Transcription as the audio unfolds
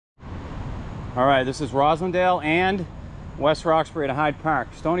All right, this is Roslindale and West Roxbury to Hyde Park,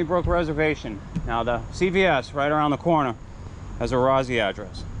 Stony Brook Reservation. Now the CVS right around the corner has a rozzie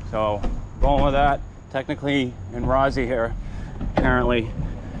address. So going with that, technically in rozzie here, apparently.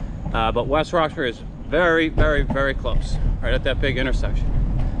 But West Roxbury is very, very, very close, right at that big intersection.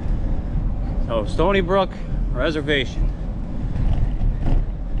 So Stony Brook Reservation.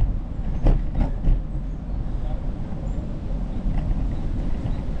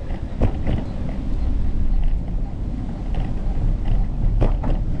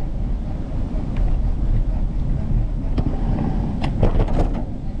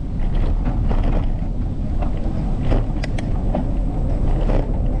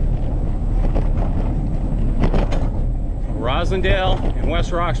 Roslindale and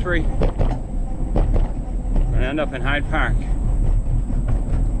West Roxbury, and end up in Hyde Park.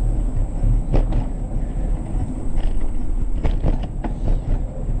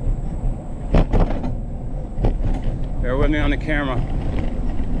 Bear with me on the camera.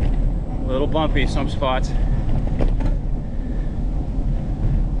 A little bumpy some spots.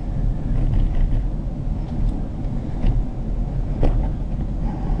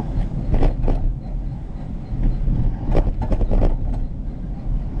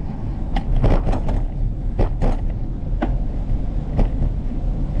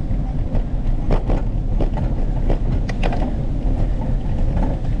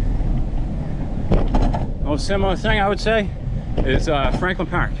 Most similar thing I would say is Franklin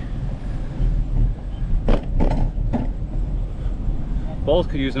Park. Both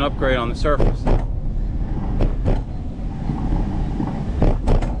could use an upgrade on the surface.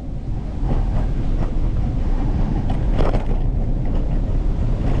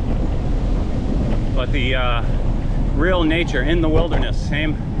 But the real nature in the wilderness,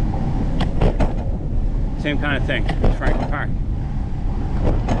 same kind of thing as Franklin Park.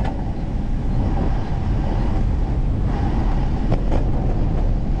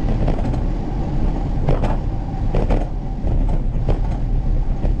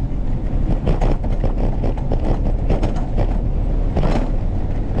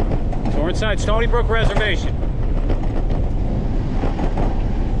 Inside Stony Brook Reservation.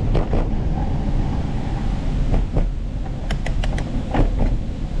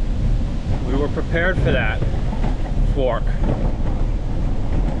 We were prepared for that fork.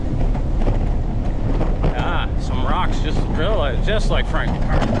 Some rocks just like Franklin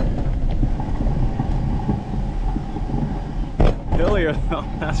Park. Hillier though,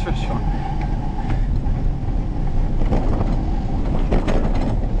 that's for sure.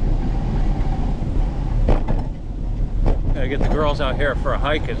 Gotta get the girls out here for a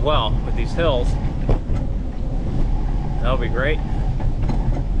hike as well with these hills. That'll be great.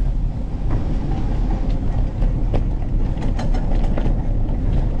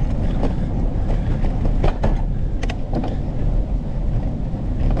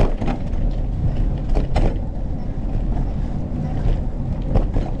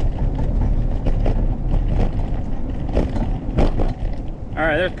 All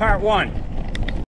right, there's part one.